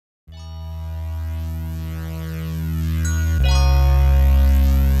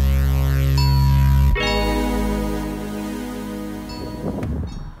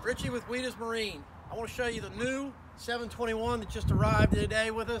Wiedas Marine. I want to show you the new 721 that just arrived today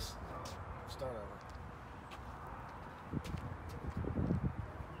with us. Start over.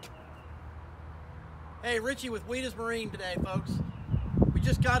 Hey, Richie with Wiedas Marine today, folks. We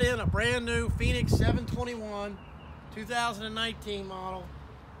just got in a brand new Phoenix 721 2019 model.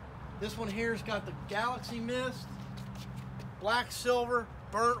 This one here's got the Galaxy Mist, black, silver,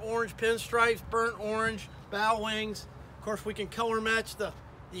 burnt orange pinstripes, burnt orange bow wings. Of course, we can color match the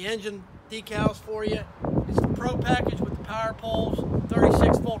engine decals for you. It's the Pro package with the Powerpoles,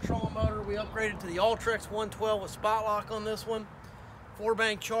 36-volt trolling motor. We upgraded to the Ultrex 112 with spot lock on this one.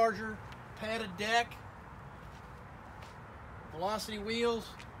 4-bank charger, padded deck, velocity wheels.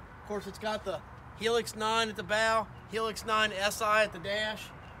 Of course, it's got the Helix 9 at the bow, Helix 9 SI at the dash.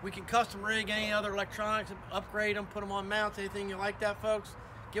 We can custom rig any other electronics, upgrade them, put them on mounts, anything you like that, folks.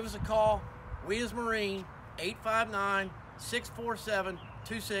 Give us a call, Wiedas Marine,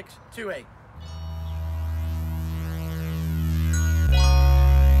 859-647-2628.